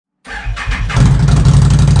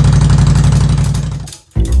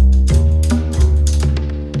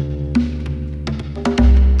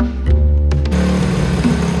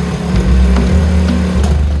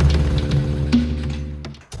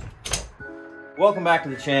Welcome back to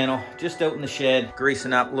the channel. Just out in the shed,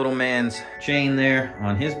 greasing up little man's chain there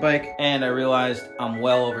on his bike, and I realized I'm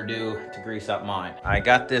well overdue to grease up mine. I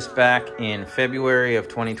got this back in February of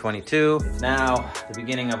 2022. It's now the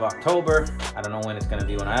beginning of October. I don't know when it's gonna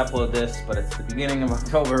be when I upload this, but it's the beginning of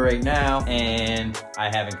October right now, and I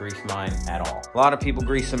haven't greased mine at all. A lot of people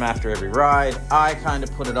grease them after every ride. I kind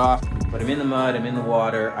of put it off, but I'm in the mud, I'm in the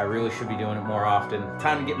water. I really should be doing it more often.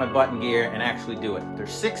 Time to get my butt in gear and actually do it.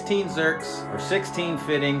 There's 16 zerks, or 16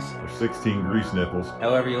 fittings, or 16 grease nipples,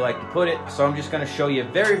 however you like to put it. So I'm just gonna show you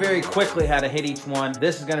very quickly how to hit each one.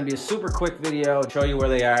 This is gonna be a super quick video, show you where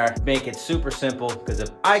they are, make it super simple, because if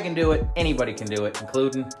I can do it, anybody can do it,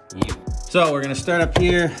 including you. So we're gonna start up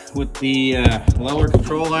here with the lower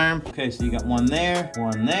control arm. Okay, so you got one there,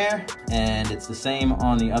 and it's the same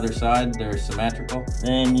on the other side. They're symmetrical.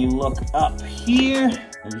 Then you look up here,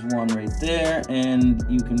 there's one right there, and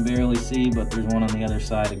you can barely see, but there's one on the other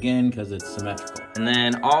side again because it's symmetrical. And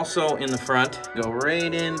then also in the front, go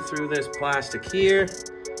right in through this plastic here,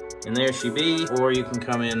 and there she be, or you can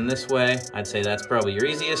come in this way. I'd say that's probably your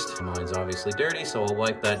easiest. Mine's obviously dirty, so I'll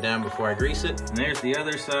wipe that down before I grease it. And there's the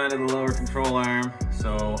other side of the lower control arm.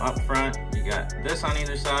 So up front, you got this on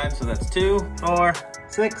either side, so that's 2, 4,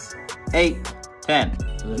 6, 8, 10.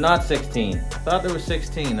 So there's not 16. I thought there was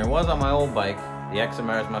 16. There was on my old bike. The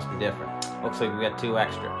XMRs must be different. Looks like we got 2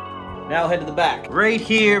 extra. Now head to the back. Right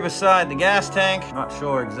here beside the gas tank. Not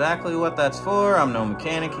sure exactly what that's for. I'm no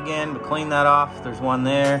mechanic again, but clean that off. There's one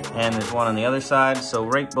there, and there's one on the other side. So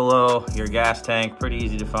right below your gas tank, pretty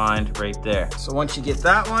easy to find right there. So once you get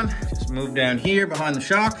that one, just move down here behind the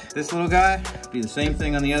shock. This little guy, do the same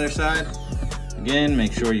thing on the other side. Again,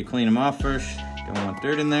 make sure you clean them off first. Don't want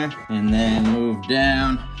dirt in there. And then move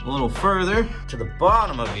down a little further to the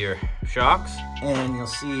bottom of your shocks, and you'll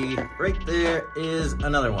see right there is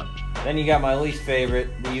another one. Then you got my least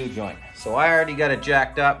favorite, the U-joint. So I already got it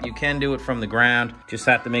jacked up. You can do it from the ground. Just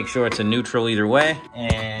have to make sure it's a neutral either way.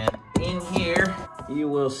 And in here, you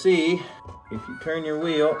will see, if you turn your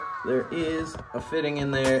wheel, there is a fitting in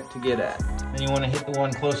there to get at. Then you want to hit the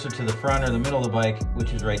one closer to the front or the middle of the bike,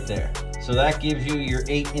 which is right there. So that gives you your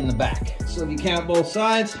 8 in the back. So if you count both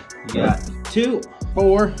sides, you got 2,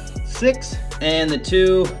 4, 6, and the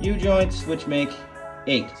 2 U-joints, which make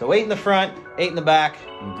 8. So 8 in the front, 8 in the back,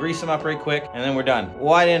 and grease them up right quick, and then we're done.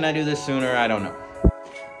 Why didn't I do this sooner? I don't know.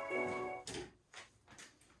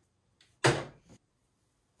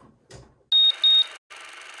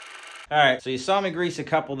 All right, so you saw me grease a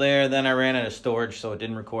couple there, then I ran out of storage, so it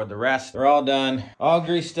didn't record the rest. They're all done, all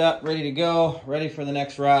greased up, ready to go, ready for the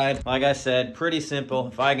next ride. Like I said, pretty simple.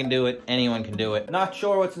 If I can do it, anyone can do it. Not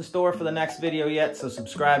sure what's in store for the next video yet, so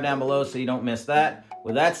subscribe down below so you don't miss that.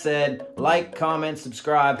 With that said, like, comment,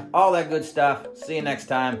 subscribe, all that good stuff. See you next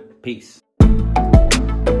time. Peace.